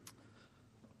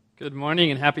Good morning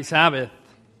and happy Sabbath.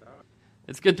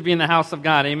 It's good to be in the house of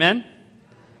God, amen?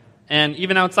 And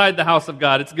even outside the house of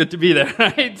God, it's good to be there,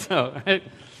 right? Right?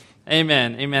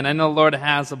 Amen, amen. I know the Lord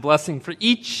has a blessing for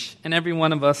each and every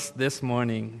one of us this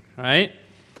morning, right?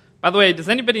 By the way, does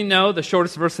anybody know the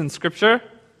shortest verse in Scripture?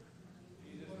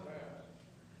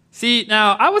 See,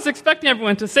 now, I was expecting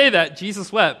everyone to say that,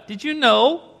 Jesus wept. Did you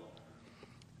know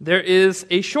there is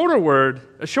a shorter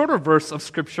verse of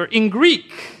Scripture in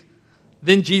Greek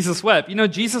than Jesus wept? You know,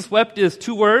 Jesus wept is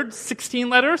 2 words, 16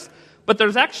 letters, but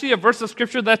there's actually a verse of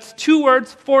Scripture that's 2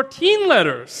 words, 14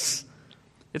 letters.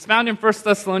 It's found in 1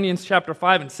 Thessalonians chapter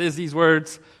 5 and says these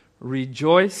words,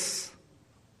 rejoice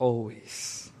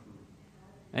always.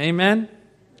 Amen?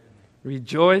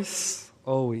 Rejoice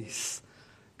always.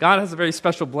 God has a very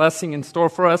special blessing in store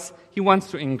for us. He wants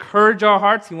to encourage our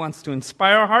hearts. He wants to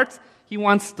inspire our hearts. He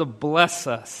wants to bless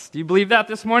us. Do you believe that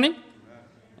this morning?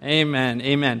 Amen.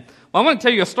 Amen. Well, I want to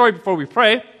tell you a story before we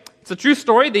pray. It's a true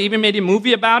story. They even made a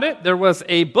movie about it. There was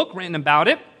a book written about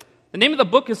it. The name of the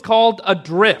book is called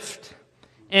Adrift.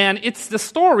 And it's the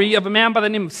story of a man by the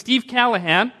name of Steve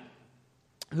Callahan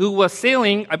who was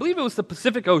sailing, I believe it was the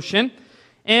Pacific Ocean.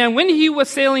 And when he was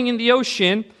sailing in the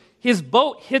ocean, his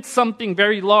boat hit something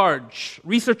very large.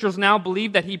 Researchers now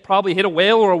believe that he probably hit a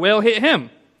whale or a whale hit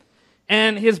him.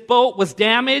 And his boat was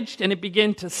damaged and it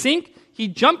began to sink. He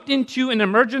jumped into an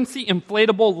emergency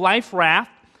inflatable life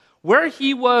raft where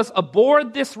he was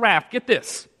aboard this raft, get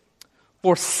this,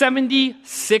 for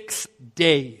 76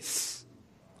 days.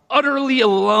 Utterly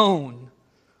alone,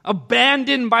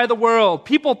 abandoned by the world.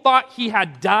 People thought he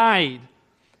had died.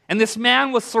 And this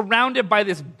man was surrounded by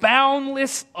this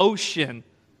boundless ocean.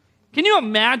 Can you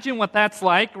imagine what that's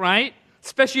like, right?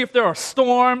 Especially if there are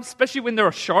storms, especially when there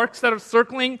are sharks that are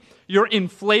circling your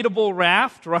inflatable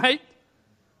raft, right?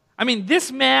 I mean,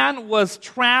 this man was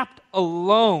trapped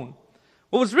alone.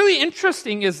 What was really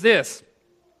interesting is this.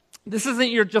 This isn't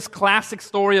your just classic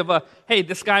story of hey,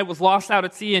 this guy was lost out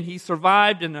at sea and he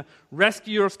survived and the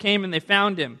rescuers came and they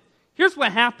found him. Here's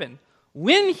what happened.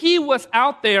 When he was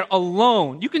out there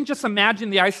alone, you can just imagine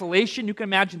the isolation, you can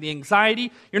imagine the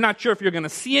anxiety. You're not sure if you're going to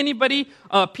see anybody.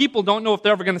 People don't know if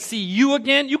they're ever going to see you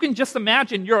again. You can just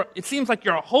imagine it seems like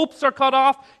your hopes are cut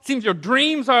off. It seems your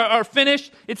dreams are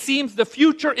finished. It seems the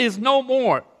future is no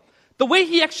more. The way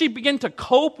he actually began to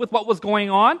cope with what was going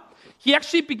on, he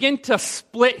actually began to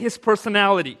split his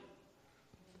personality.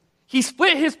 He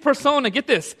split his persona, get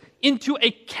this, into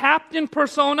a captain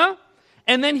persona.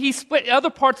 And then he split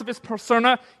other parts of his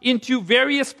persona into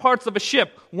various parts of a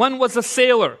ship. One was a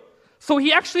sailor. So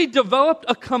he actually developed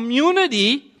a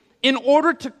community in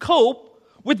order to cope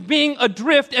with being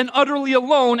adrift and utterly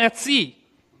alone at sea.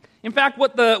 In fact, one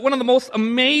of the most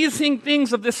amazing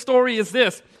things of this story is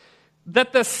this,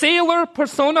 that the sailor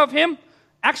persona of him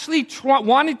actually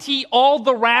wanted to eat all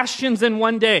the rations in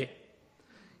one day.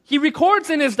 He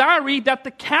records in his diary that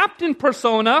the captain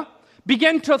persona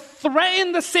began to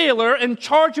threaten the sailor and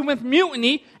charge him with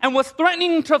mutiny and was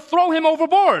threatening to throw him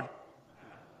overboard.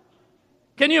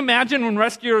 Can you imagine when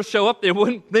rescuers show up, they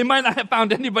might not have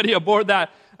found anybody aboard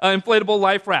that inflatable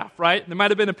life raft, right? There might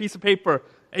have been a piece of paper.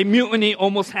 A mutiny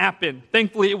almost happened.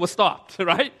 Thankfully, it was stopped,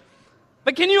 right?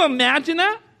 But can you imagine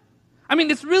that? I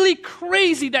mean, it's really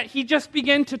crazy that he just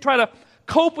began to try to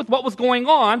cope with what was going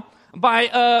on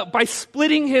by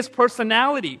splitting his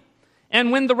personality.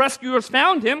 And when the rescuers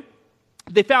found him,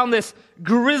 they found this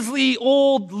grizzly,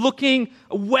 old-looking,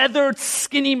 weathered,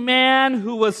 skinny man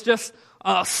who was just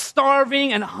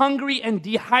starving and hungry and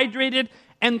dehydrated.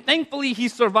 And thankfully, he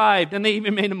survived, and they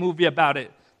even made a movie about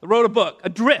it. They wrote a book,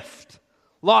 Adrift,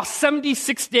 lost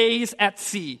 76 days at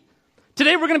sea.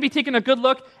 Today, we're going to be taking a good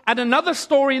look at another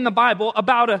story in the Bible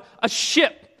about a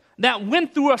ship that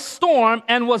went through a storm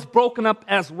and was broken up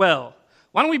as well.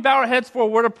 Why don't we bow our heads for a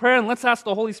word of prayer and let's ask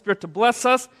the Holy Spirit to bless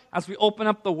us as we open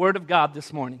up the Word of God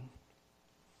this morning.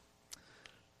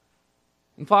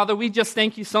 And Father, we just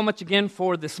thank you so much again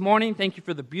for this morning. Thank you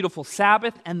for the beautiful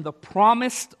Sabbath and the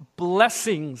promised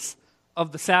blessings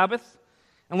of the Sabbath.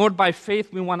 And Lord, by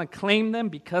faith, we want to claim them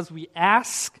because we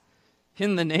ask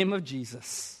in the name of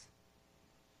Jesus.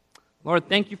 Lord,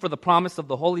 thank you for the promise of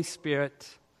the Holy Spirit.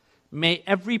 May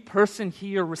every person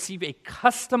here receive a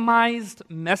customized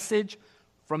message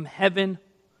from heaven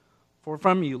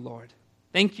from you, Lord.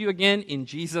 Thank you again in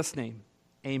Jesus' name.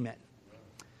 Amen.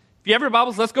 If you have your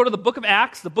Bibles, let's go to the book of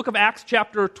Acts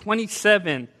chapter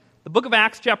 27. The book of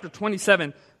Acts chapter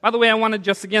 27. By the way, I want to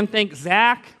just again thank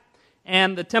Zach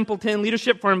and the Templeton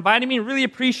leadership for inviting me. Really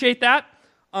appreciate that.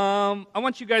 I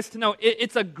want you guys to know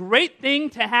it's a great thing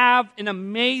to have an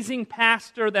amazing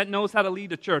pastor that knows how to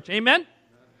lead a church. Amen?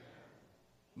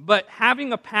 But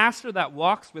having a pastor that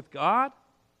walks with God,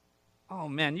 oh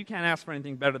man, you can't ask for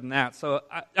anything better than that. So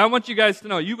I want you guys to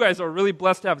know, you guys are really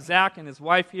blessed to have Zach and his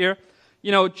wife here.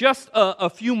 You know, just a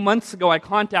few months ago, I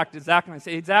contacted Zach and I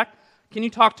said, hey, Zach, can you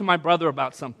talk to my brother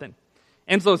about something?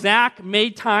 And so Zach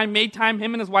made time,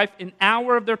 him and his wife, an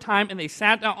hour of their time, and they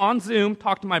sat down on Zoom,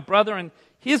 talked to my brother and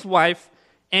his wife,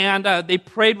 and they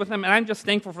prayed with him, and I'm just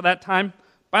thankful for that time.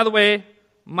 By the way,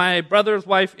 my brother's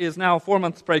wife is now 4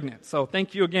 months pregnant, so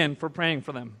thank you again for praying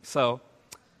for them. So,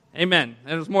 amen.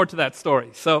 There's more to that story.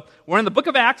 So, we're in the book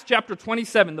of Acts, chapter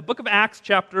 27. The book of Acts,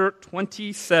 chapter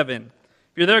 27.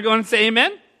 If you're there, go and say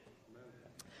amen.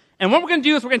 And what we're going to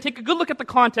do is we're going to take a good look at the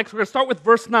context. We're going to start with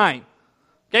verse 9.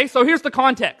 Okay, so here's the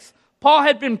context. Paul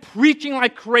had been preaching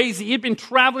like crazy. He'd been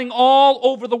traveling all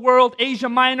over the world, Asia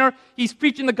Minor. He's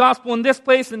preaching the gospel in this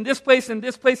place, in this place, in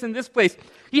this place, in this place.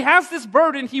 He has this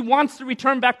burden. He wants to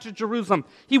return back to Jerusalem.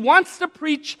 He wants to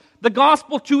preach the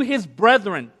gospel to his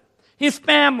brethren, his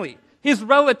family, his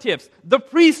relatives, the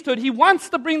priesthood. He wants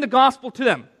to bring the gospel to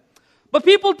them. But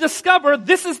people discover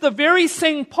this is the very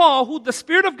same Paul who the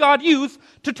Spirit of God used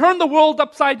to turn the world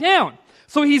upside down.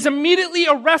 So he's immediately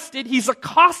arrested. He's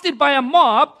accosted by a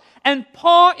mob. And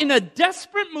Paul, in a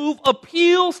desperate move,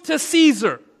 appeals to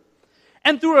Caesar.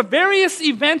 And through various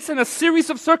events and a series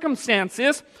of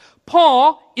circumstances,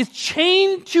 Paul is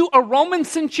chained to a Roman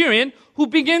centurion who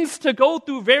begins to go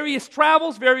through various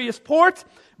travels, various ports,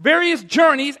 various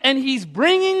journeys, and he's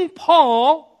bringing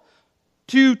Paul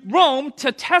to Rome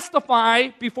to testify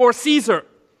before Caesar.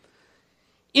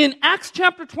 In Acts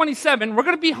chapter 27, we're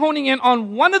going to be honing in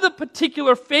on one of the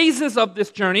particular phases of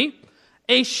this journey,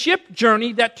 a ship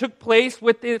journey that took place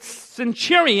with this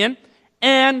centurion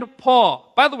and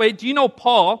Paul. By the way, do you know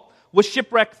Paul was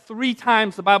shipwrecked 3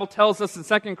 times, the Bible tells us in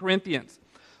 2 Corinthians.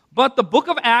 But the book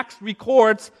of Acts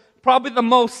records probably the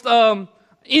most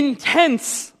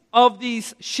intense of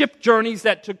these ship journeys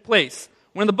that took place.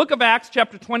 We're in the book of Acts,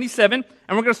 chapter 27,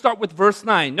 and we're going to start with verse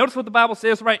 9. Notice what the Bible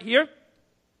says right here.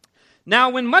 Now,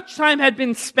 when much time had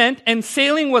been spent and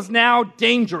sailing was now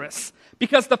dangerous,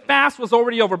 because the fast was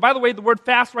already over. By the way, the word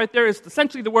fast right there is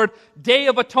essentially the word Day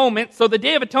of Atonement. So the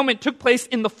Day of Atonement took place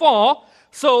in the fall.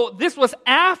 So this was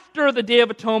after the Day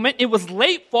of Atonement. It was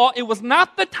late fall. It was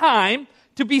not the time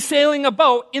to be sailing a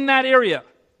boat in that area.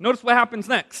 Notice what happens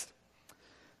next.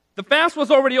 The fast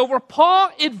was already over.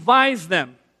 Paul advised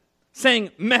them,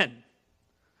 saying, men,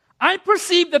 I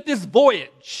perceive that this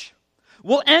voyage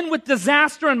will end with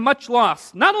disaster and much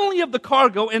loss, not only of the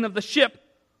cargo and of the ship,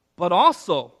 but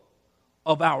also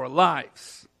of our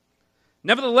lives.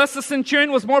 Nevertheless, the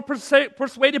centurion was more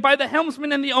persuaded by the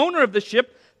helmsman and the owner of the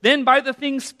ship than by the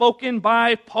things spoken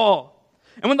by Paul.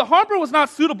 And when the harbor was not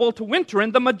suitable to winter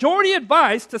in, the majority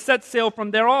advised to set sail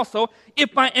from there also,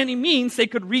 if by any means they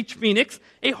could reach Phoenix,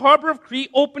 a harbor of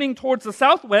Crete opening towards the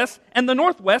southwest and the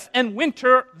northwest, and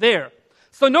winter there.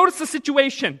 So notice the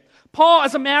situation. Paul,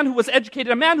 as a man who was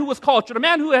educated, a man who was cultured, a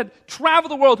man who had traveled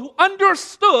the world, who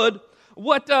understood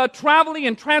what traveling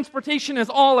and transportation is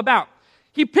all about.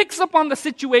 He picks up on the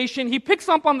situation, he picks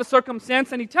up on the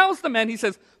circumstance, and he tells the men, he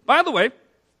says, by the way,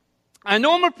 I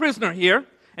know I'm a prisoner here,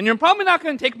 and you're probably not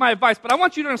going to take my advice, but I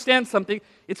want you to understand something.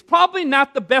 It's probably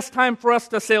not the best time for us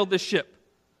to sail this ship.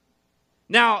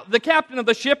 Now, the captain of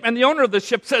the ship and the owner of the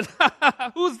ship says,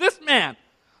 who's this man?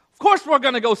 Of course we're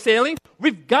going to go sailing.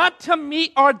 We've got to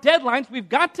meet our deadlines. We've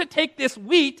got to take this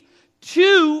wheat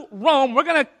to Rome. We're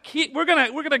going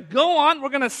to go on. We're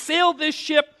going to sail this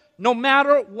ship no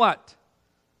matter what.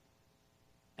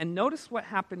 And notice what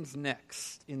happens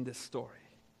next in this story.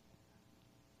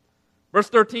 Verse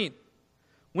 13.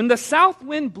 When the south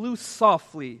wind blew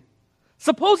softly,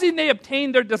 supposing they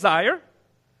obtained their desire,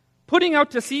 putting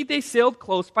out to sea, they sailed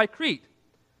close by Crete.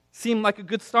 Seemed like a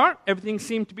good start. Everything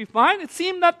seemed to be fine. It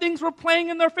seemed that things were playing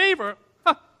in their favor.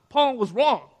 Paul was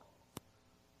wrong.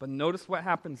 But notice what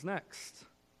happens next.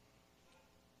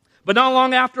 But not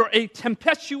long after, a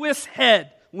tempestuous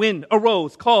headwind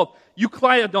arose called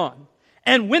Eucliadon.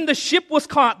 And when the ship was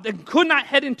caught and could not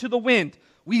head into the wind,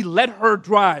 we let her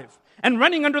drive. And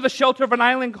running under the shelter of an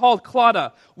island called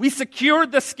Clauda, we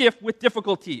secured the skiff with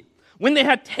difficulty. When they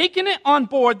had taken it on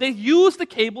board, they used the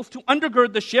cables to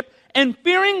undergird the ship, and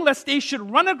fearing lest they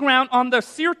should run aground on the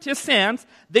Syrtis sands,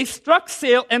 they struck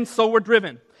sail and so were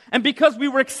driven. And because we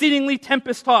were exceedingly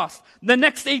tempest-tossed, the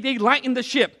next day they lightened the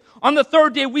ship. On the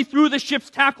 3rd day we threw the ship's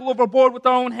tackle overboard with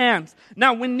our own hands.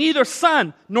 Now when neither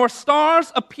sun nor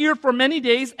stars appeared for many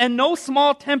days, and no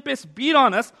small tempest beat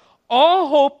on us, all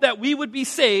hope that we would be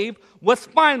saved was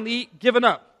finally given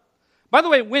up. By the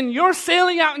way, when you're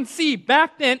sailing out in sea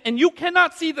back then, and you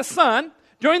cannot see the sun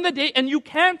during the day, and you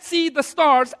can't see the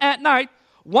stars at night,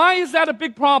 Why is that a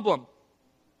big problem?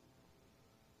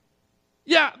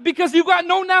 Yeah, because you've got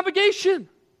no navigation.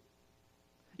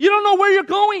 You don't know where you're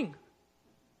going.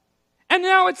 And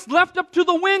now it's left up to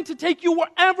the wind to take you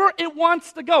wherever it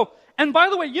wants to go. And by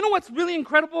the way, you know what's really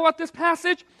incredible about this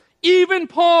passage? Even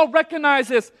Paul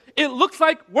recognizes it looks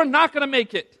like we're not going to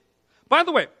make it. By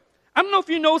the way, I don't know if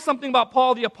you know something about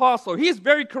Paul the Apostle. He's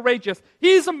very courageous.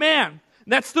 He's a man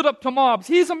that stood up to mobs.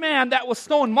 He's a man that was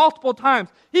stoned multiple times.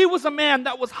 He was a man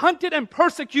that was hunted and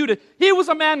persecuted. He was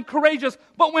a man courageous.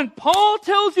 But when Paul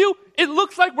tells you it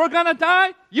looks like we're going to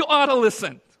die, you ought to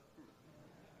listen.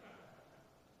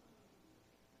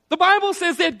 The Bible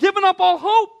says they had given up all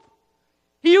hope.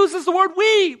 He uses the word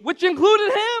we, which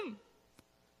included him.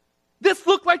 This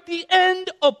looked like the end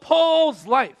of Paul's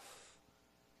life.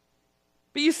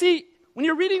 But you see, when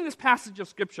you're reading this passage of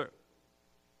Scripture,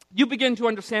 you begin to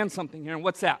understand something here, and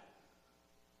what's that?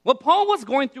 What Paul was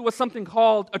going through was something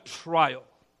called a trial.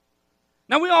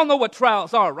 Now, we all know what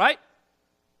trials are, right?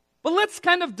 But let's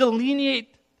kind of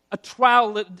delineate a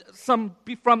trial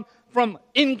from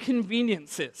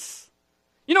inconveniences.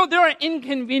 You know, there are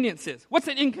inconveniences. What's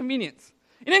an inconvenience?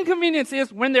 An inconvenience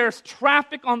is when there's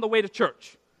traffic on the way to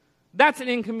church. That's an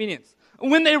inconvenience.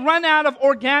 When they run out of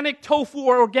organic tofu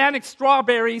or organic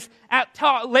strawberries at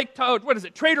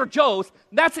Trader Joe's,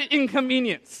 that's an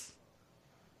inconvenience.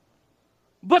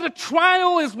 But a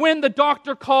trial is when the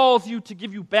doctor calls you to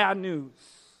give you bad news.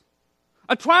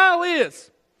 A trial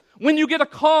is when you get a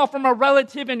call from a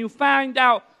relative and you find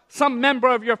out some member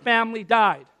of your family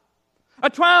died. A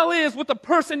trial is with the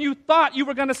person you thought you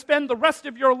were going to spend the rest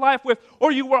of your life with,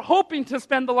 or you were hoping to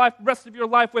spend the rest of your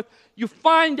life with. You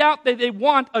find out that they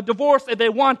want a divorce and they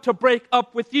want to break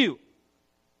up with you.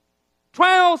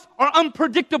 Trials are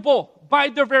unpredictable by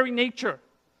their very nature.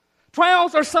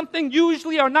 Trials are something you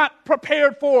usually are not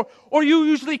prepared for, or you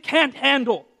usually can't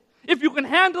handle. If you can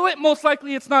handle it, most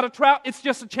likely it's not a trial, it's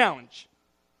just a challenge.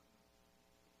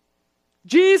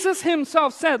 Jesus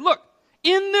himself said, look,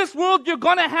 in this world, you're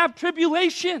going to have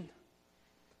tribulation.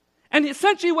 And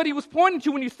essentially what he was pointing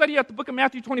to when you study out the book of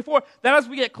Matthew 24, that as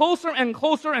we get closer and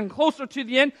closer and closer to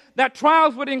the end, that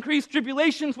trials would increase,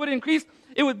 tribulations would increase,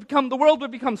 the world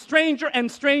would become stranger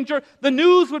and stranger, the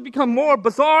news would become more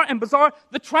bizarre and bizarre,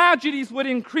 the tragedies would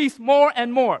increase more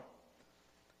and more.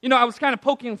 You know, I was kind of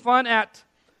poking fun at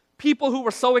people who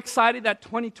were so excited that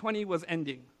 2020 was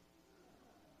ending.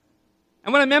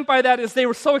 And what I meant by that is they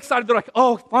were so excited, they're like,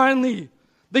 oh, finally,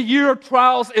 the year of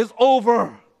trials is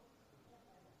over.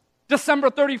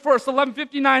 December 31st,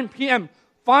 11:59 p.m.,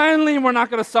 finally we're not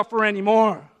going to suffer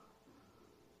anymore.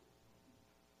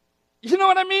 You know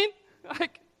what I mean?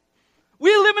 Like,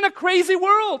 we live in a crazy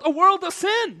world, a world of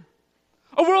sin,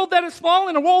 a world that is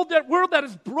fallen, a world that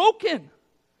is broken.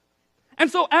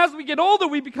 And so as we get older,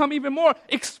 we become even more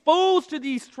exposed to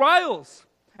these trials.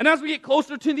 And as we get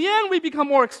closer to the end, we become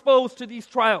more exposed to these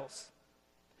trials.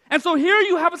 And so here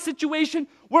you have a situation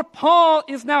where Paul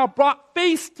is now brought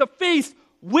face to face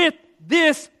with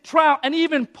this trial. And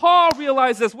even Paul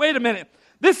realizes, wait a minute,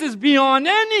 this is beyond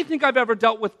anything I've ever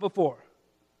dealt with before.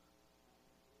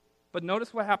 But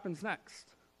notice what happens next.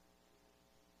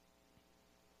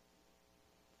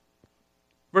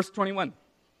 Verse 21.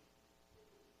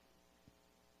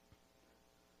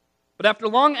 But after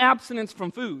long abstinence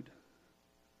from food,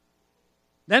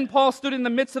 then Paul stood in the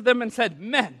midst of them and said,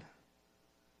 men,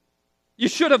 you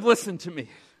should have listened to me.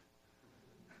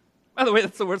 By the way,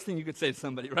 that's the worst thing you could say to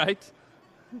somebody, right?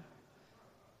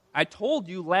 I told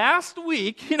you last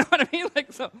week, you know what I mean?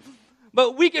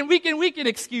 But we can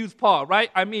excuse Paul, right?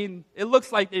 I mean, it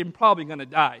looks like they're probably going to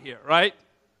die here, right?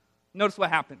 Notice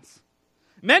what happens.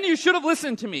 Men, you should have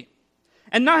listened to me,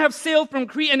 and now have sailed from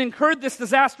Crete and incurred this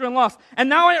disaster and loss. And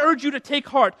now I urge you to take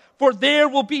heart, for there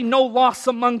will be no loss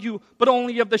among you, but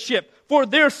only of the ship. For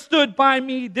there stood by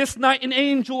me this night an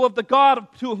angel of the God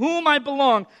to whom I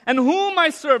belong and whom I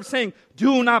serve, saying,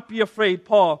 do not be afraid,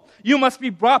 Paul. You must be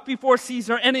brought before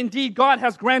Caesar, and indeed God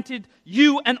has granted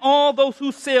you and all those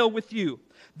who sail with you.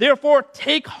 Therefore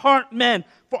take heart, men,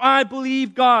 for I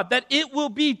believe God, that it will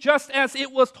be just as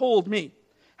it was told me.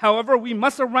 However, we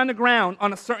must run aground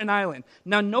on a certain island.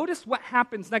 Now notice what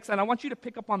happens next, and I want you to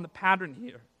pick up on the pattern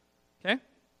here. Okay?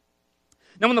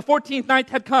 Now when the 14th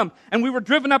night had come, and we were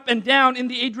driven up and down in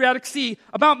the Adriatic Sea,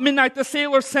 about midnight the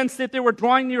sailors sensed that they were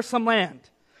drawing near some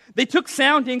land. They took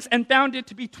soundings and found it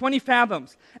to be 20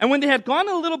 fathoms. And when they had gone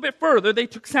a little bit further, they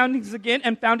took soundings again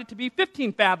and found it to be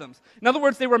 15 fathoms. In other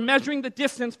words, they were measuring the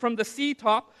distance from the sea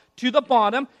top to the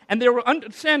bottom, and they were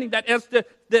understanding that as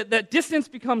the distance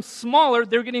becomes smaller,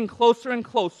 they're getting closer and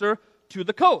closer to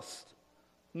the coast.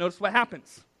 Notice what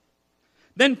happens.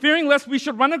 Then, fearing lest we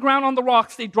should run aground on the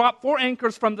rocks, they dropped 4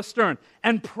 anchors from the stern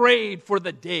and prayed for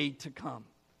the day to come.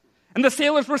 And the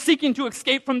sailors were seeking to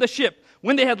escape from the ship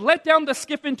when they had let down the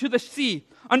skiff into the sea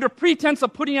under pretense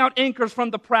of putting out anchors from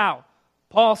the prow.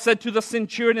 Paul said to the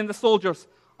centurion and the soldiers,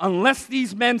 "Unless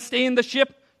these men stay in the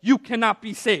ship, you cannot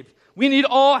be saved." We need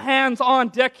all hands on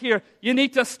deck here. You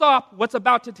need to stop what's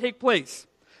about to take place.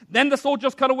 Then the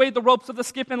soldiers cut away the ropes of the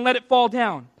skiff and let it fall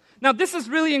down. Now, this is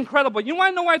really incredible. You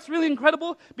want to know why it's really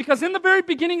incredible? Because in the very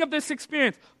beginning of this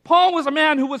experience, Paul was a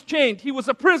man who was chained. He was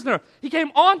a prisoner. He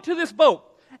came onto this boat.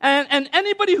 And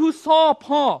anybody who saw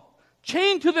Paul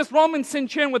chained to this Roman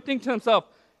centurion would think to himself,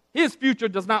 his future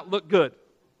does not look good.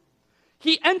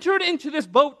 He entered into this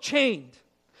boat chained.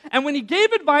 And when he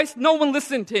gave advice, no one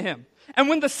listened to him. And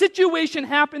when the situation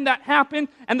happened that happened,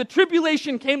 and the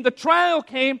tribulation came, the trial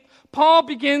came, Paul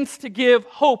begins to give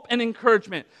hope and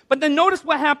encouragement. But then notice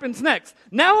what happens next.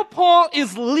 Now Paul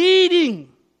is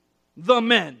leading the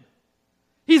men.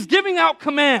 He's giving out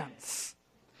commands.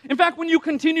 In fact, when you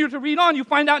continue to read on, you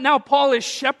find out now Paul is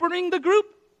shepherding the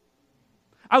group.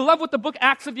 I love what the book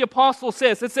Acts of the Apostles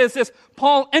says. It says this,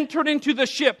 Paul entered into the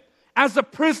ship as a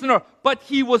prisoner, but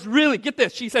he was really, get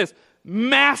this, she says,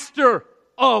 master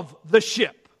of the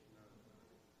ship.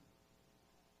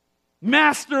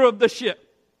 Master of the ship.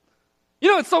 You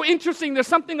know, it's so interesting. There's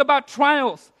something about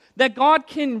trials that God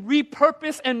can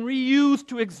repurpose and reuse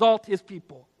to exalt his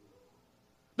people.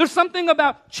 There's something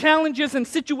about challenges and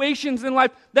situations in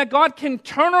life that God can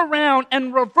turn around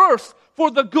and reverse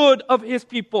for the good of his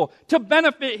people, to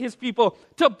benefit his people,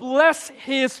 to bless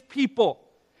his people.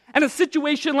 And a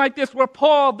situation like this where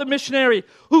Paul, the missionary,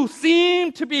 who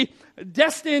seemed to be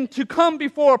destined to come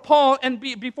before Paul and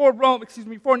be before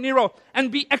Nero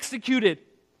and be executed.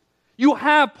 You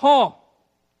have Paul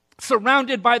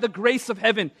surrounded by the grace of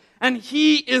heaven, and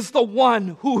he is the one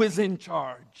who is in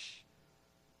charge.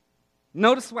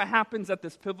 Notice what happens at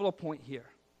this pivotal point here.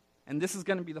 And this is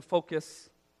going to be the focus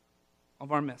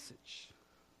of our message.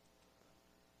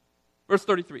 Verse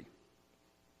 33.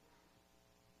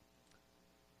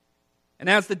 And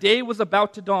as the day was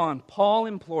about to dawn, Paul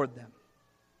implored them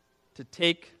to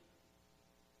take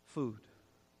food,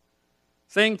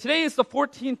 saying, "Today is the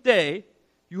 14th day.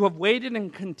 You have waited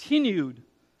and continued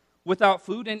without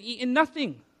food and eaten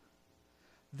nothing.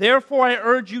 Therefore I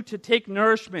urge you to take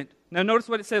nourishment." Now notice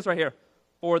what it says right here.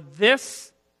 "For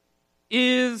this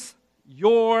is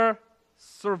your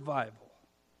survival."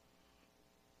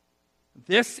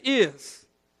 This is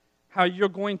how you're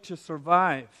going to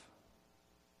survive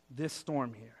this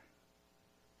storm here.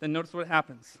 Then notice what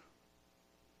happens.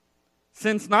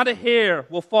 "Since not a hair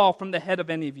will fall from the head of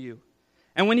any of you."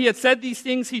 And when he had said these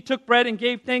things, he took bread and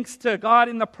gave thanks to God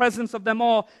in the presence of them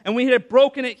all. And when he had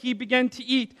broken it, he began to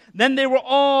eat. Then they were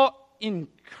all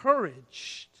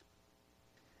encouraged.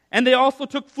 And they also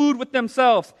took food with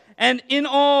themselves. And in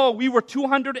all, we were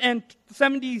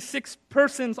 276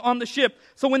 persons on the ship.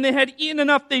 So when they had eaten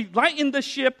enough, they lightened the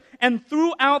ship and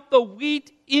threw out the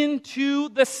wheat into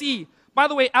the sea. By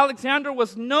the way, Alexandria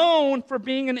was known for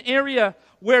being an area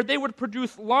where they would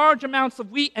produce large amounts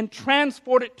of wheat and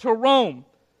transport it to Rome.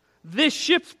 This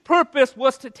ship's purpose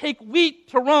was to take wheat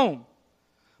to Rome.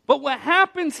 But what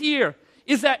happens here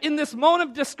is that in this moment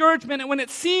of discouragement, and when it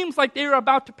seems like they are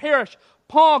about to perish,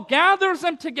 Paul gathers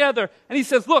them together and he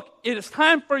says, "Look, it is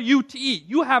time for you to eat.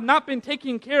 You have not been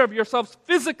taking care of yourselves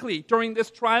physically during this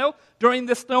trial, during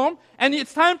this storm, and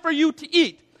it's time for you to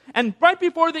eat." And right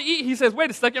before they eat, he says,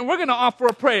 "Wait a second, we're going to offer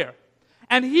a prayer."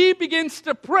 And he begins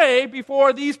to pray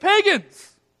before these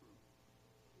pagans.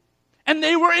 And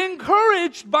they were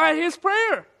encouraged by his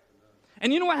prayer.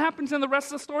 And you know what happens in the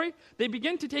rest of the story? They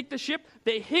begin to take the ship,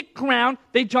 they hit ground,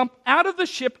 they jump out of the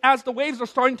ship as the waves are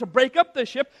starting to break up the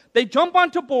ship, they jump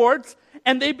onto boards,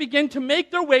 and they begin to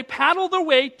make their way, paddle their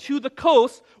way to the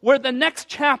coast where the next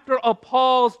chapter of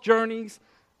Paul's journeyings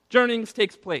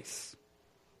takes place.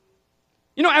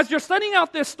 You know, as you're studying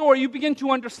out this story, you begin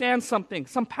to understand something,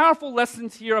 some powerful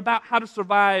lessons here about how to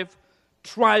survive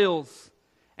trials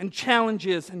and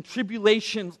challenges and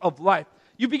tribulations of life.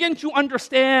 You begin to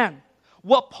understand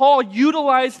what Paul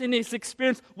utilized in his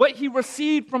experience, what he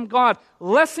received from God,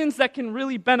 lessons that can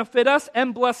really benefit us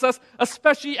and bless us,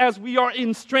 especially as we are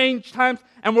in strange times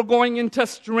and we're going into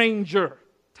stranger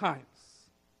times.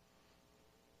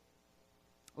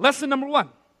 Lesson number 1.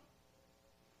 A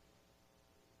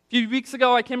few weeks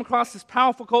ago, I came across this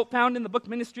powerful quote found in the book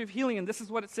Ministry of Healing, and this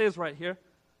is what it says right here.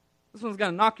 This one's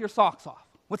going to knock your socks off.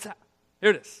 What's that?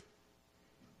 Here it is.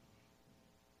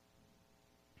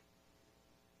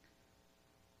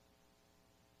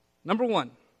 Number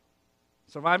 1,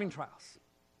 surviving trials.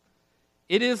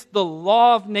 It is the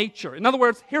law of nature. In other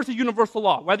words, here's a universal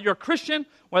law. Whether you're a Christian,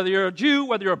 whether you're a Jew,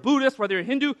 whether you're a Buddhist, whether you're a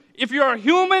Hindu, if you're a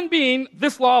human being,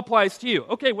 this law applies to you.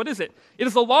 Okay, what is it? It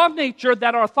is the law of nature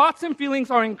that our thoughts and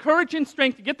feelings are encouraged and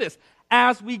strengthened, get this,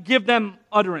 as we give them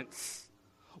utterance.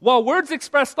 While words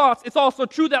express thoughts, it's also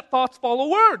true that thoughts follow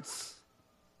words.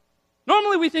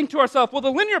 Normally we think to ourselves, well,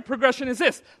 the linear progression is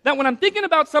this, that when I'm thinking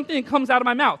about something, it comes out of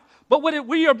my mouth. But what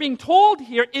we are being told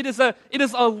here, it is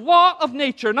a law of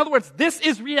nature. In other words, this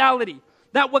is reality.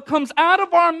 That what comes out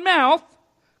of our mouth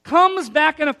comes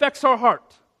back and affects our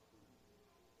heart.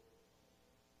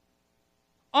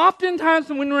 Oftentimes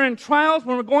when we're in trials,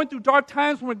 when we're going through dark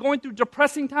times, when we're going through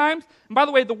depressing times, and by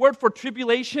the way, the word for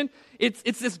tribulation, it's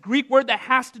this Greek word that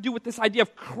has to do with this idea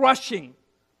of crushing.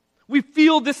 We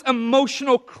feel this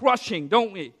emotional crushing,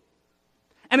 don't we?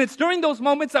 And it's during those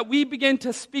moments that we begin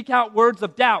to speak out words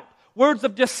of doubt, words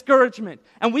of discouragement,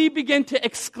 and we begin to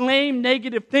exclaim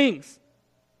negative things.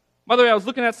 By the way, I was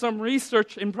looking at some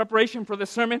research in preparation for this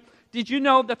sermon. Did you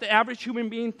know that the average human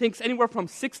being thinks anywhere from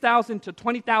 6,000 to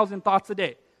 20,000 thoughts a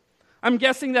day? I'm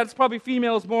guessing that it's probably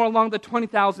females more along the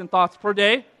 20,000 thoughts per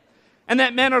day, and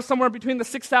that men are somewhere between the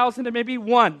 6,000 and maybe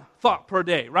one thought per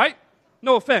day, right?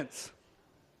 No offense.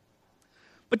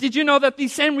 But did you know that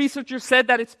these same researchers said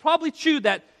that it's probably true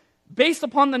that based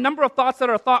upon the number of thoughts that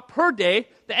are thought per day,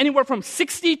 that anywhere from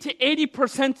 60 to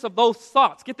 80% of those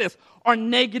thoughts, get this, are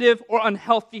negative or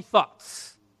unhealthy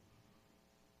thoughts.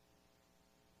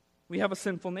 We have a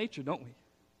sinful nature, don't we?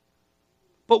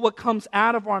 But what comes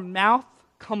out of our mouth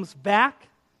comes back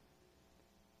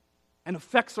and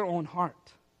affects our own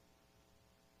heart.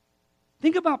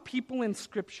 Think about people in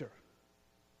Scripture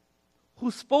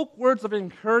who spoke words of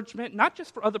encouragement, not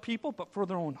just for other people, but for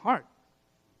their own heart.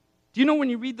 Do you know when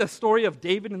you read the story of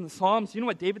David in the Psalms, you know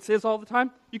what David says all the time?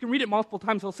 You can read it multiple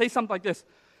times. He'll say something like this.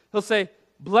 He'll say,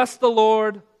 "Bless the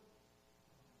Lord,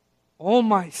 oh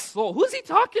my soul." Who's he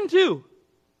talking to?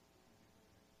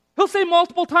 He'll say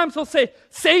multiple times, he'll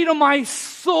say to my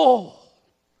soul.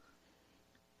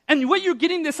 And what you're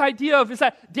getting this idea of is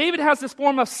that David has this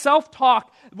form of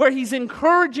self-talk where he's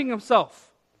encouraging himself.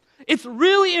 It's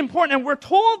really important, and we're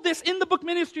told this in the book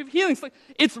Ministry of Healing.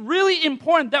 It's really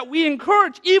important that we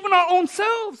encourage even our own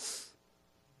selves.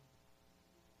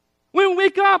 When we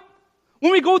wake up,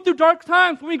 when we go through dark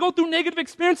times, when we go through negative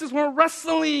experiences, when we're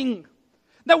wrestling,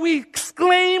 that we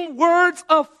exclaim words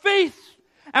of faith,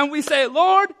 and we say,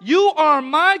 "Lord, you are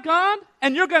my God,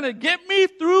 and you're going to get me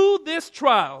through this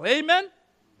trial." Amen?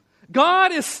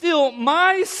 God is still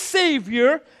my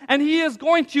Savior, and He is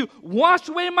going to wash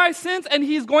away my sins, and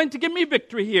He's going to give me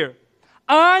victory here.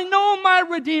 I know my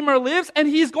Redeemer lives, and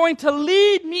He's going to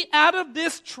lead me out of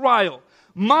this trial.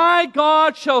 My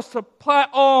God shall supply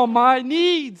all my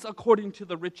needs according to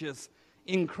the riches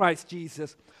in Christ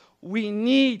Jesus. We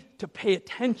need to pay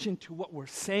attention to what we're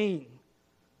saying.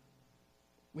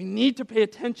 We need to pay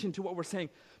attention to what we're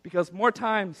saying. Because more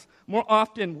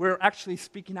often, we're actually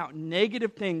speaking out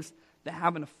negative things that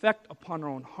have an effect upon our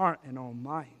own heart and our own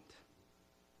mind.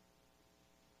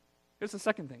 Here's the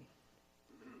second thing.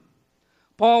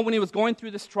 Paul, when he was going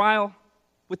through this trial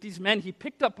with these men, he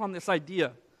picked up on this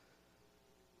idea.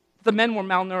 The men were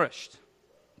malnourished.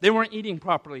 They weren't eating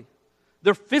properly.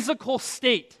 Their physical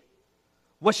state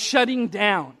was shutting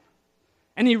down.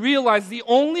 And he realized the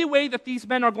only way that these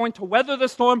men are going to weather the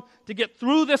storm, to get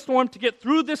through this storm, to get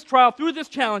through this trial, through this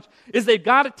challenge, is they've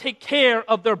got to take care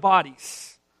of their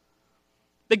bodies.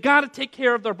 They've got to take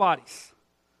care of their bodies.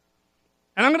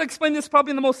 And I'm going to explain this probably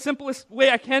in the most simplest way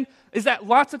I can, is that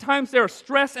lots of times there are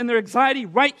stress and their anxiety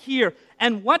right here.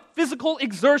 And what physical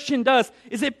exertion does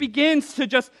is it begins to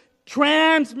just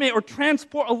transmit or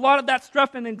transport a lot of that stress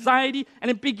and anxiety,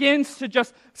 and it begins to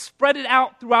just spread it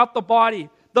out throughout the body.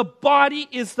 The body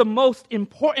is the most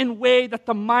important way that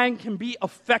the mind can be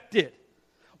affected.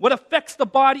 What affects the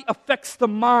body affects the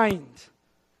mind.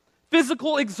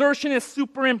 Physical exertion is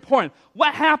super important.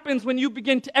 What happens when you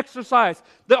begin to exercise?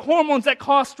 The hormones that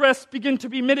cause stress begin to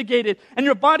be mitigated, and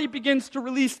your body begins to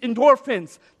release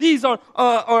endorphins. These are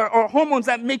hormones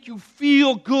that make you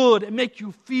feel good and make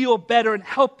you feel better and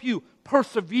help you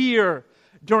persevere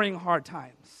during hard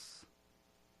times.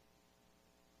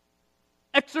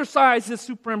 Exercise is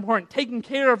super important. Taking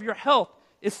care of your health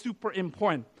is super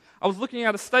important. I was looking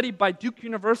at a study by Duke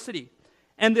University,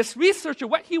 and this researcher,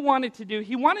 what he wanted to do,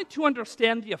 he wanted to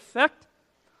understand the effect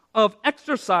of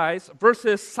exercise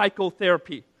versus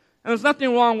psychotherapy. And there's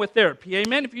nothing wrong with therapy,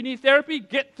 amen? If you need therapy,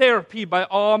 get therapy by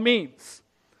all means.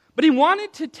 But he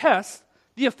wanted to test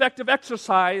the effect of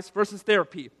exercise versus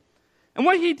therapy. And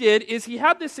what he did is he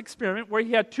had this experiment where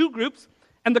he had two groups,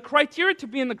 and the criteria to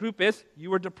be in the group is you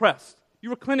were depressed. You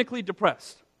were clinically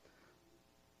depressed.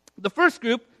 The first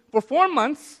group, for 4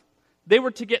 months, they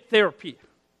were to get therapy.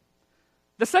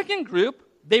 The second group,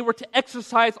 they were to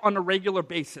exercise on a regular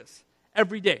basis,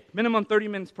 every day, minimum 30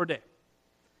 minutes per day.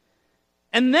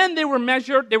 And then they were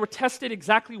measured, they were tested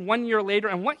exactly 1 year later,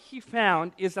 and what he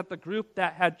found is that the group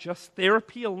that had just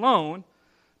therapy alone,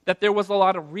 that there was a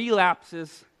lot of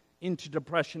relapses into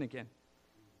depression again.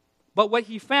 But what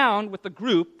he found with the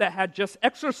group that had just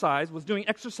exercise, was doing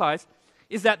exercise,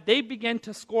 is that they began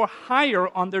to score higher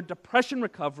on their depression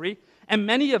recovery, and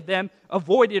many of them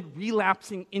avoided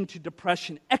relapsing into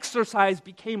depression. Exercise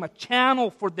became a channel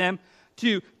for them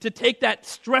to take that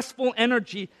stressful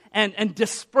energy and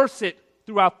disperse it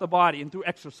throughout the body and through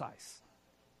exercise.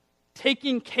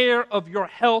 Taking care of your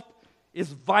health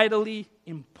is vitally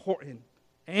important.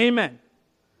 Amen.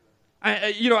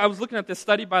 I was looking at this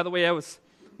study, by the way,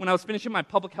 when I was finishing my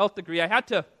public health degree, I had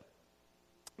to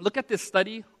look at this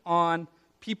study on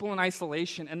people in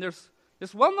isolation, and there's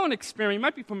this well-known experiment, you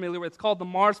might be familiar with, it's called the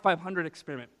Mars 500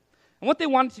 experiment. And what they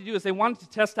wanted to do is they wanted to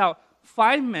test out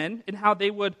 5 men and how they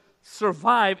would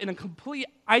survive in a complete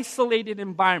isolated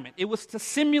environment. It was to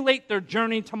simulate their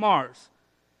journey to Mars.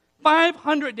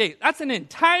 500 days. That's an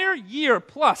entire year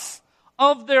plus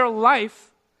of their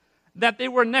life that they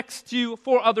were next to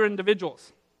 4 other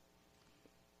individuals.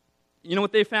 You know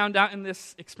what they found out in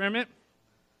this experiment?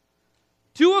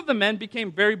 2 of the men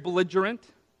became very belligerent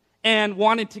and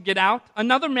wanted to get out.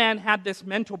 Another man had this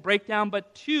mental breakdown,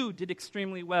 but 2 did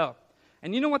extremely well.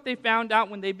 And you know what they found out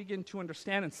when they began to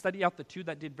understand and study out the 2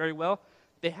 that did very well?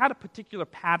 They had a particular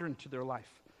pattern to their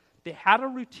life. They had a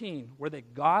routine where they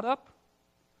got up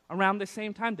around the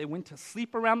same time, they went to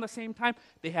sleep around the same time,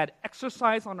 they had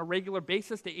exercise on a regular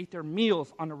basis, they ate their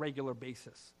meals on a regular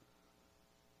basis.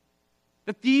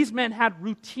 That these men had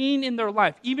routine in their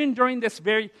life, even during this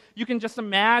you can just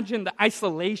imagine the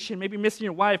isolation, maybe missing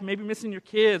your wife, maybe missing your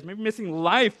kids, maybe missing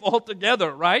life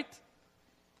altogether, right?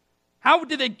 How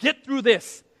did they get through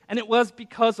this? And it was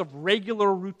because of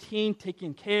regular routine,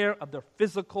 taking care of their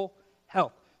physical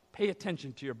health. Pay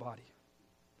attention to your body.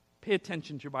 Pay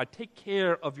attention to your body. Take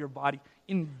care of your body.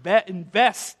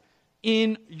 Invest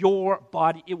in your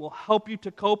body. It will help you to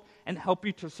cope and help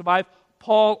you to survive.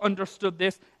 Paul understood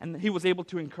this, and he was able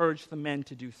to encourage the men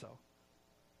to do so.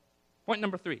 Point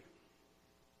number 3.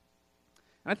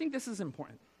 And I think this is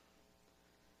important.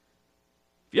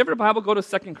 If you have your Bible, go to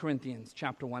 2 Corinthians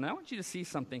chapter 1. I want you to see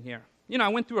something here. I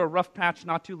went through a rough patch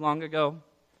not too long ago,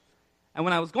 and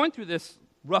when I was going through this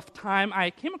rough time, I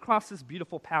came across this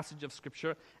beautiful passage of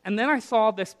Scripture, and then I saw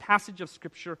this passage of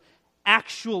Scripture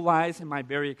actualize in my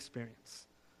very experience.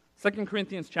 2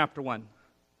 Corinthians chapter 1.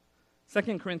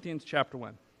 2 Corinthians chapter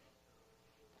 1.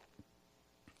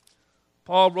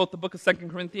 Paul wrote the book of 2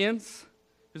 Corinthians.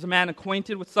 He was a man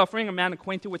acquainted with suffering, a man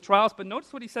acquainted with trials, but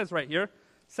notice what he says right here.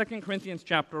 2 Corinthians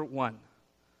chapter 1.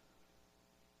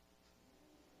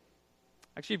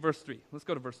 Actually, verse 3. Let's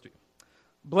go to verse 3.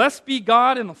 Blessed be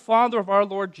God and the Father of our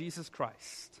Lord Jesus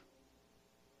Christ,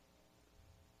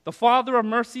 the Father of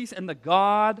mercies and the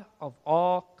God of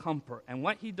all comfort. And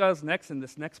what he does next in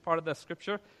this next part of the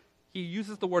scripture, he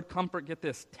uses the word comfort, get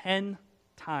this, 10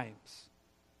 times.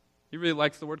 He really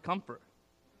likes the word comfort.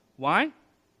 Why?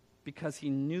 Because he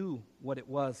knew what it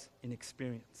was in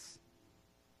experience.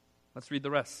 Let's read the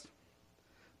rest.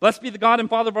 Blessed be the God and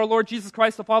Father of our Lord Jesus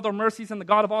Christ, the Father of mercies and the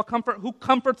God of all comfort, who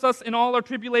comforts us in all our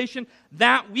tribulation,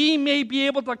 that we may be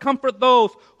able to comfort those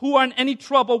who are in any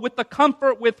trouble with the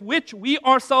comfort with which we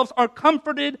ourselves are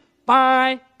comforted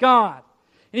by God.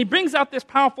 And he brings out this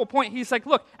powerful point. He's like,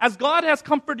 look, as God has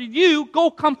comforted you, go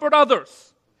comfort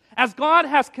others. As God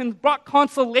has brought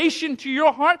consolation to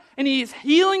your heart and he is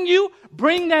healing you,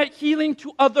 bring that healing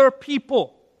to other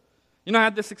people. I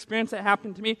had this experience that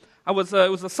happened to me. It was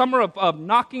a summer of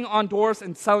knocking on doors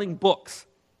and selling books.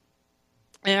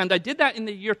 And I did that in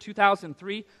the year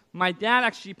 2003. My dad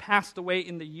actually passed away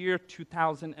in the year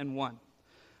 2001.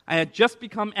 I had just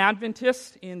become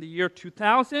Adventist in the year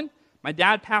 2000. My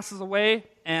dad passes away,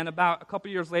 and about a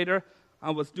couple years later,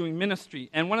 I was doing ministry.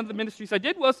 And one of the ministries I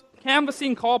did was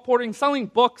canvassing, colporting, selling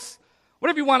books,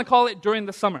 whatever you want to call it, during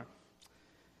the summer.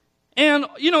 And,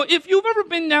 if you've ever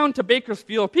been down to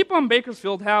Bakersfield, people in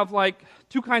Bakersfield have,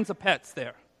 2 kinds of pets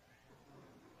there.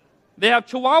 They have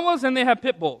Chihuahuas and they have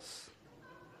Pit Bulls.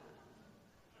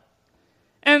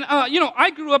 And, I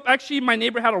grew up, actually, my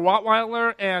neighbor had a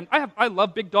Rottweiler, and I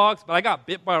love big dogs, but I got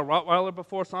bit by a Rottweiler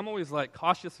before, so I'm always,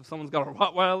 cautious if someone's got a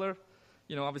Rottweiler.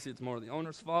 Obviously it's more the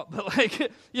owner's fault, but,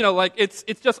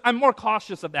 it's just, I'm more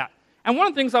cautious of that. And one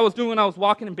of the things I was doing when I was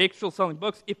walking in Bakersfield selling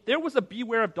books, if there was a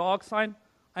beware of dog sign,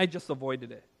 I just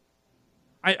avoided it.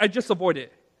 I just avoided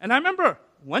it. And I remember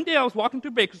one day I was walking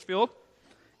through Bakersfield,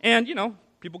 and,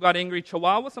 People got angry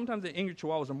chihuahuas. Sometimes the angry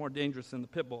chihuahuas are more dangerous than the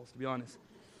pit bulls, to be honest.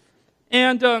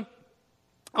 And I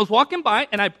was walking by,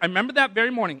 and I remember that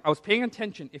very morning. I was paying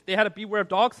attention. If they had a beware of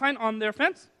dog sign on their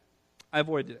fence, I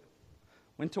avoided it.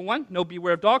 Went to one, no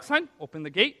beware of dog sign, opened the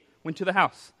gate, went to the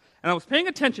house. And I was paying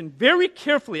attention very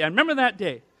carefully. I remember that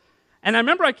day. And I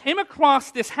remember I came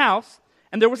across this house,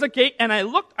 and there was a gate, and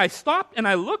I stopped, and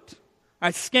I looked. I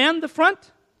scanned the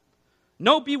front.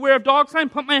 No beware of dog sign,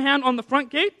 put my hand on the front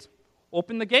gate,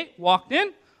 opened the gate, walked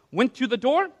in, went to the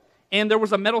door, and there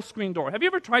was a metal screen door. Have you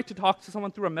ever tried to talk to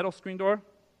someone through a metal screen door?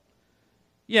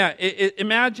 Yeah,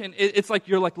 imagine, it's like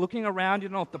you're like looking around, you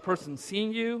don't know if the person's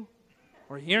seeing you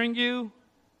or hearing you.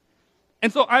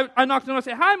 And so I knocked on the door and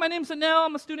said, "Hi, my name's Anel.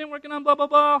 I'm a student working on blah, blah,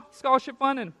 blah, scholarship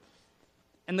fund."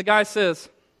 And the guy says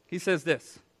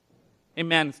this, "Hey,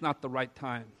 man, it's not the right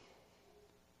time."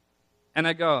 And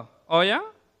I go, "Oh, yeah?"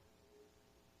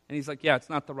 And he's like, "Yeah, it's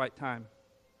not the right time."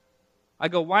 I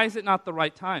go, "Why is it not the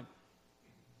right time?"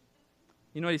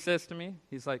 You know what he says to me?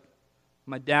 He's like,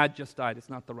 "My dad just died. It's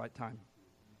not the right time."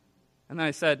 And then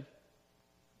I said,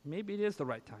 "Maybe it is the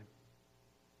right time."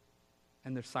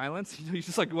 And there's silence. You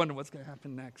just like wonder what's going to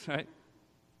happen next, right?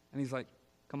 And he's like,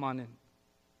 "Come on in."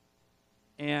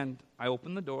 And I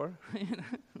opened the door, and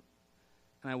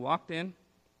I walked in,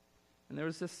 and there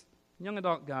was this young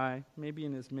adult guy, maybe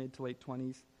in his mid to late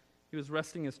 20s. He was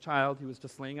resting his child. He was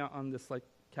just laying out on this like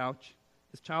couch.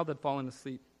 His child had fallen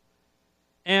asleep.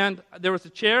 And there was a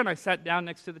chair, and I sat down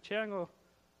next to the chair and go,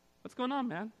 "What's going on,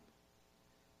 man?"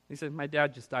 He said, "My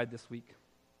dad just died this week.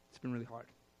 It's been really hard."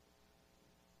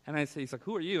 And I say, he's like,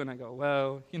 "Who are you?" And I go,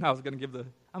 "Well, I was going to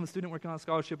I'm a student working on a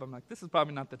scholarship." I'm like, this is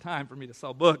probably not the time for me to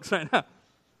sell books right now.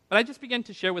 But I just began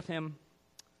to share with him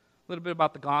a little bit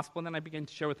about the gospel, and then I began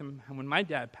to share with him when my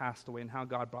dad passed away and how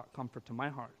God brought comfort to my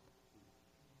heart.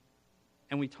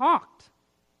 And we talked.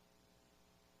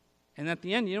 And at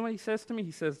the end, you know what he says to me?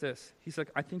 He says this. He's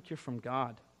like, "I think you're from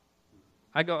God."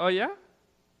 I go, "Oh, yeah?"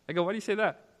 I go, "Why do you say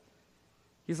that?"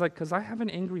 He's like, "Because I have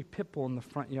an angry pit bull in the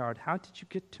front yard. How did you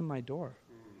get to my door?"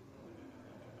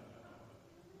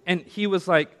 And he was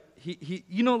like,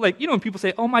 when people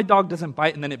say, "Oh, my dog doesn't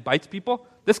bite," and then it bites people?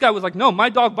 This guy was like, "No, my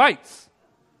dog bites."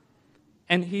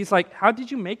 And he's like, "How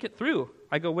did you make it through?"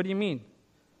 I go, "What do you mean?"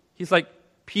 He's like,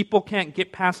 "People can't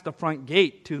get past the front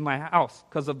gate to my house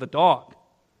because of the dog."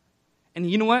 And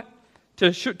you know what?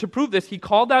 To prove this, he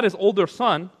called out his older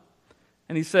son,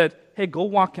 and he said, "Hey, go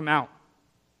walk him out."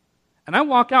 And I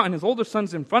walk out, and his older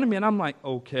son's in front of me, and I'm like,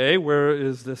 "Okay, where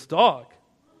is this dog?"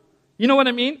 You know what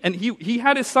I mean? And he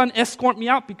had his son escort me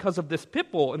out because of this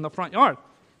pit bull in the front yard.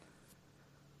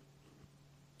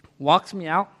 Walks me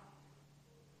out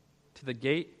to the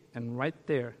gate, and right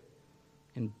there,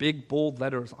 in big bold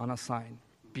letters on a sign,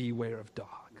 "Beware of dog."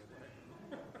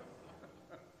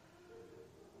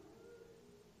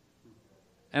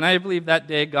 And I believe that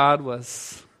day God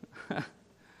was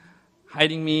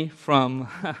hiding me from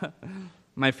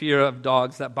my fear of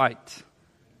dogs that bite.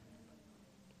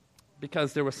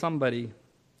 Because there was somebody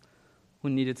who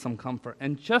needed some comfort.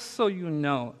 And just so you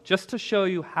know, just to show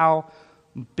you how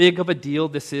big of a deal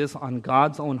this is on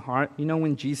God's own heart,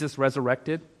 when Jesus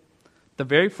resurrected, the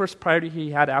very first priority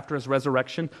he had after his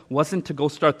resurrection wasn't to go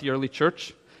start the early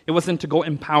church. It wasn't to go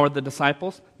empower the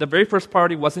disciples. The very first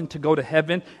priority wasn't to go to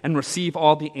heaven and receive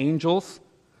all the angels'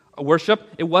 worship.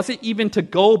 It wasn't even to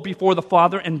go before the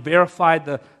Father and verify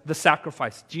the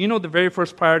sacrifice. Do you know the very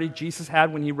first priority Jesus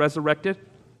had when he resurrected?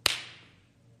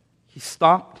 He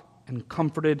stopped and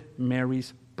comforted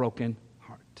Mary's broken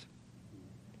heart.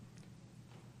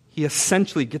 He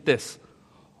essentially, get this,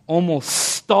 almost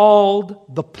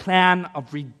stalled the plan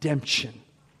of redemption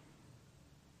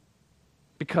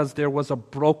because there was a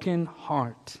broken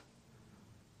heart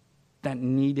that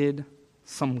needed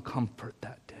some comfort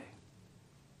that day.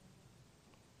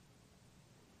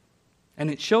 And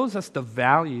it shows us the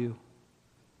value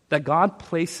that God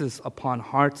places upon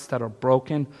hearts that are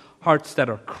broken, hearts that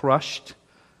are crushed,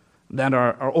 that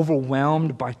are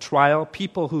overwhelmed by trial,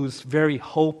 people whose very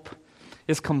hope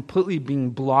is completely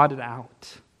being blotted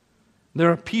out. There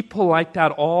are people like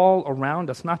that all around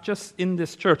us, not just in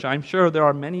this church. I'm sure there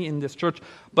are many in this church,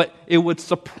 but it would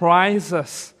surprise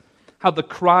us how the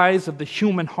cries of the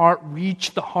human heart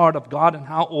reach the heart of God and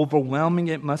how overwhelming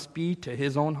it must be to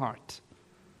his own heart.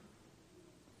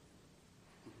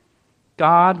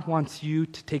 God wants you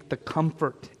to take the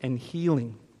comfort and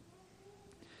healing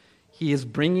he is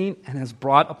bringing and has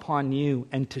brought upon you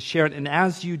and to share it. And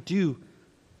as you do,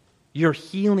 your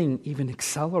healing even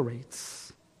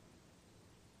accelerates.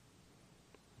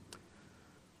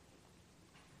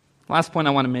 Last point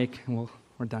I want to make, and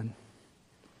we're done.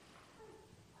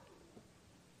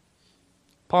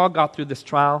 Paul got through this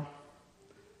trial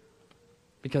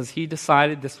because he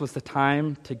decided this was the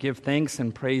time to give thanks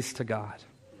and praise to God.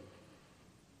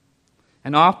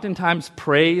 And oftentimes,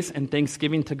 praise and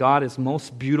thanksgiving to God is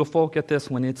most beautiful, get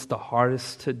this, when it's the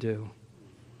hardest to do.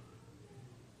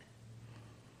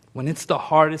 When it's the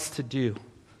hardest to do.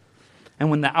 And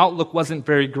when the outlook wasn't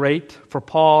very great for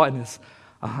Paul and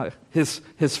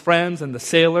his friends and the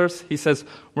sailors, he says,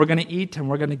 we're going to eat and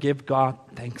we're going to give God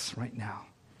thanks right now.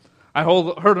 I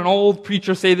heard an old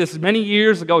preacher say this many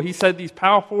years ago. He said these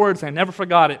powerful words, I never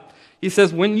forgot it. He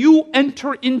says, when you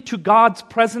enter into God's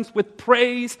presence with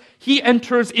praise, He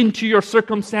enters into your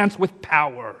circumstance with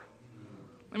power.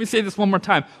 Let me say this one more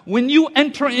time. When you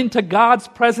enter into God's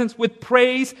presence with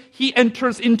praise, He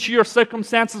enters into your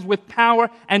circumstances with power,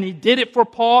 and He did it for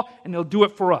Paul, and He'll do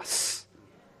it for us.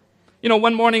 You know,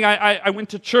 one morning I went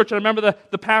to church, and I remember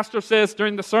the pastor says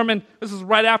during the sermon, this is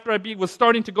right after I was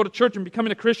starting to go to church and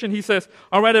becoming a Christian, he says,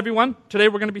 all right, everyone, today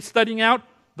we're going to be studying out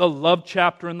the love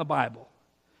chapter in the Bible.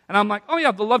 And I'm like, oh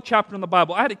yeah, the love chapter in the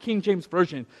Bible. I had a King James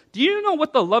Version. Do you know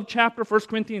what the love chapter, 1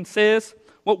 Corinthians says?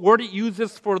 What word it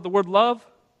uses for the word love?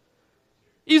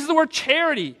 It uses the word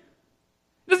charity.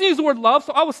 It doesn't use the word love,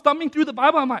 so I was thumbing through the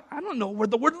Bible. I'm like, I don't know where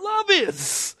the word love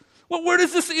is. What word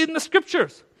is this in the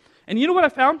scriptures? And you know what I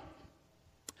found?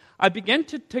 I began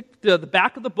to take the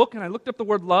back of the book and I looked up the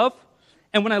word love.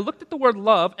 And when I looked at the word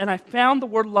love, and I found the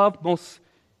word love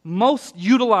most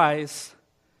utilized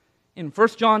in 1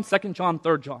 John, 2 John,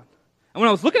 3 John. And when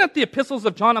I was looking at the epistles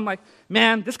of John, I'm like,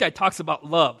 man, this guy talks about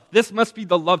love. This must be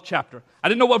the love chapter. I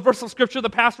didn't know what verse of scripture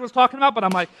the pastor was talking about, but I'm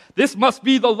like, this must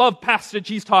be the love passage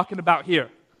he's talking about here.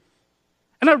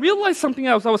 And I realized something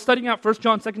as I was studying out 1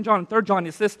 John, 2 John, and 3 John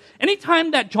is this.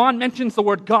 Anytime that John mentions the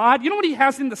word God, you know what he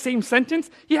has in the same sentence?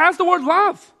 He has the word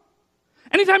love.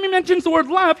 Anytime he mentions the word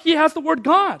love, he has the word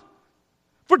God.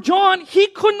 For John, he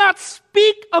could not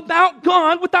speak about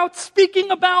God without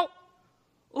speaking about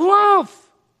love.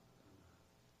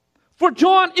 For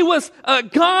John, it was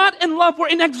God and love were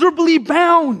inexorably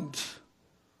bound.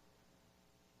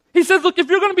 He says, look, if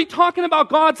you're going to be talking about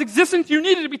God's existence, you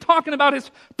needed to be talking about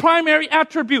His primary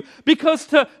attribute, because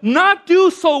to not do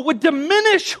so would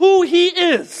diminish who He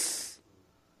is.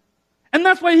 And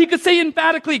that's why he could say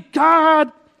emphatically,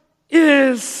 God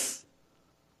is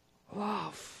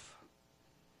love.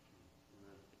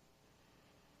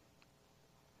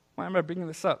 Why am I bringing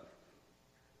this up?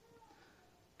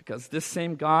 Because this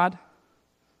same God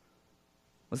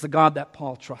was the God that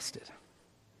Paul trusted.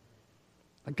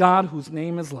 A God whose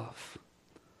name is love,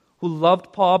 who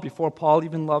loved Paul before Paul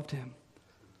even loved him.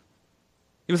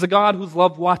 He was a God whose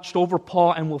love watched over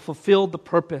Paul and will fulfill the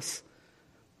purpose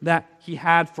that He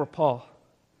had for Paul.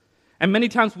 And many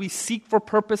times we seek for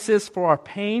purposes for our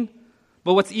pain,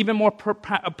 but what's even more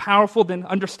powerful than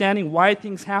understanding why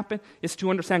things happen is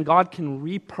to understand God can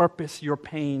repurpose your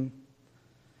pain.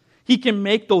 He can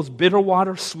make those bitter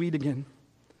waters sweet again,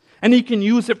 and He can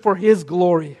use it for His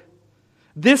glory.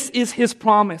 This is His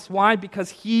promise. Why? Because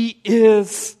He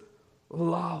is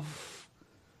love.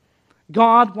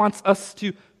 God wants us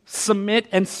to submit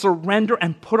and surrender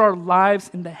and put our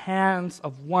lives in the hands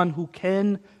of one who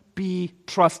can be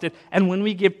trusted. And when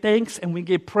we give thanks and we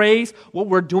give praise, what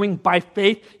we're doing by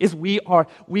faith is we are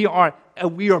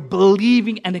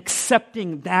believing and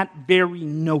accepting that very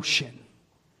notion.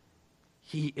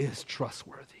 He is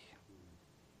trustworthy.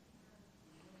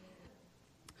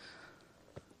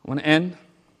 I want to end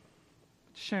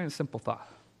sharing a simple thought.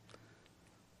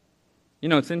 You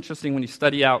know, it's interesting when you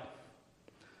study out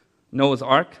Noah's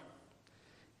Ark,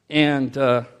 and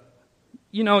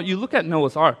you look at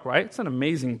Noah's Ark, right? It's an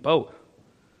amazing boat.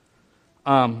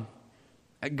 God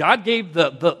gave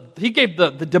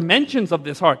the dimensions of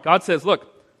this ark. God says, look,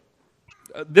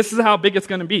 this is how big it's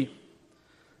going to be.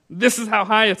 This is how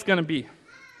high it's going to be.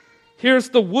 Here's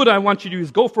the wood I want you to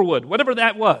use, gopher wood, whatever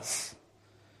that was.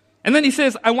 And then He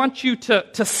says, I want you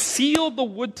to seal the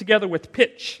wood together with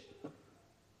pitch.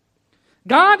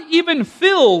 God even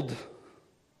filled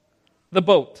the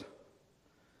boat.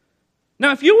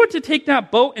 Now, if you were to take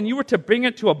that boat and you were to bring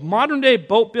it to a modern-day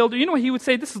boat builder, you know what he would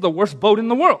say? This is the worst boat in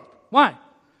the world. Why?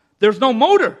 There's no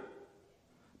motor.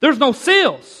 There's no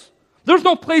sails. There's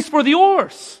no place for the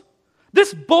oars.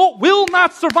 This boat will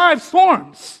not survive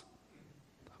storms.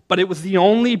 But it was the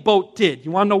only boat did.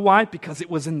 You want to know why? Because it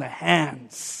was in the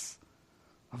hands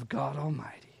of God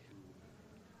Almighty.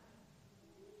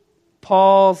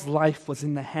 Paul's life was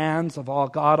in the hands of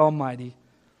God Almighty.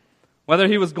 Whether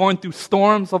he was going through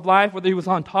storms of life, whether he was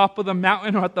on top of the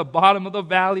mountain or at the bottom of the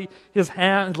valley, his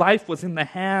life was in the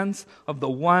hands of the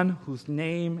one whose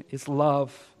name is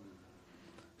love.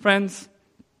 Friends,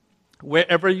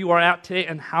 wherever you are at today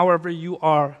and however you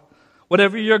are.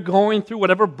 Whatever you're going through,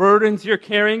 whatever burdens you're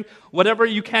carrying, whatever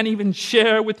you can't even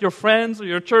share with your friends or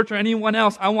your church or anyone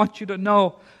else, I want you to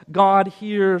know God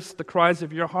hears the cries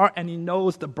of your heart and He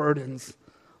knows the burdens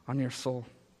on your soul.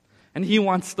 And He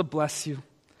wants to bless you.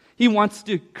 He wants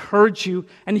to encourage you,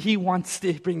 and He wants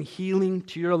to bring healing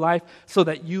to your life so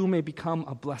that you may become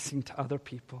a blessing to other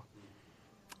people.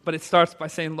 But it starts by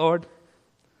saying, Lord,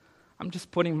 I'm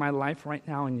just putting my life right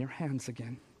now in your hands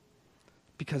again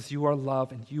because you are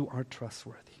love and you are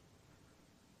trustworthy.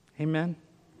 Amen?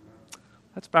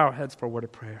 Let's bow our heads for a word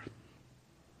of prayer.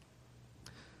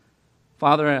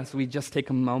 Father, as we just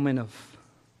take a moment of,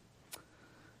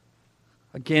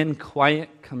 again, quiet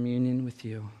communion with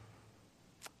you,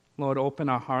 Lord, open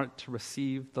our heart to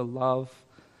receive the love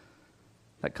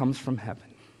that comes from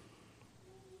heaven.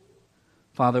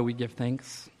 Father, we give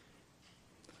thanks.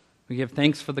 We give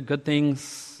thanks for the good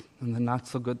things and the not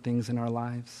so good things in our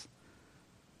lives.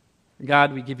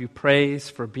 God, we give you praise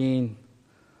for being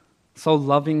so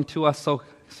loving to us,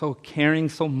 so caring,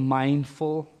 so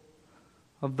mindful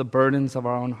of the burdens of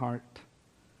our own heart.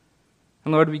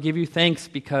 And Lord, we give you thanks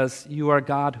because you are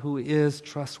God who is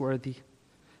trustworthy.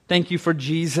 Thank you for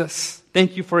Jesus.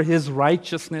 Thank you for His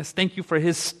righteousness. Thank you for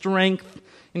His strength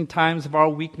in times of our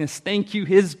weakness. Thank you.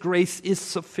 His grace is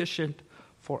sufficient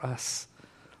for us.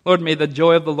 Lord, may the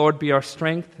joy of the Lord be our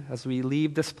strength as we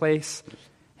leave this place.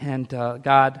 And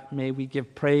God, may we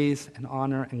give praise and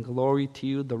honor and glory to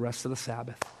you the rest of the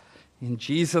Sabbath. In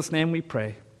Jesus' name we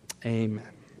pray. Amen.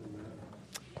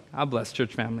 God bless,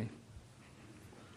 church family.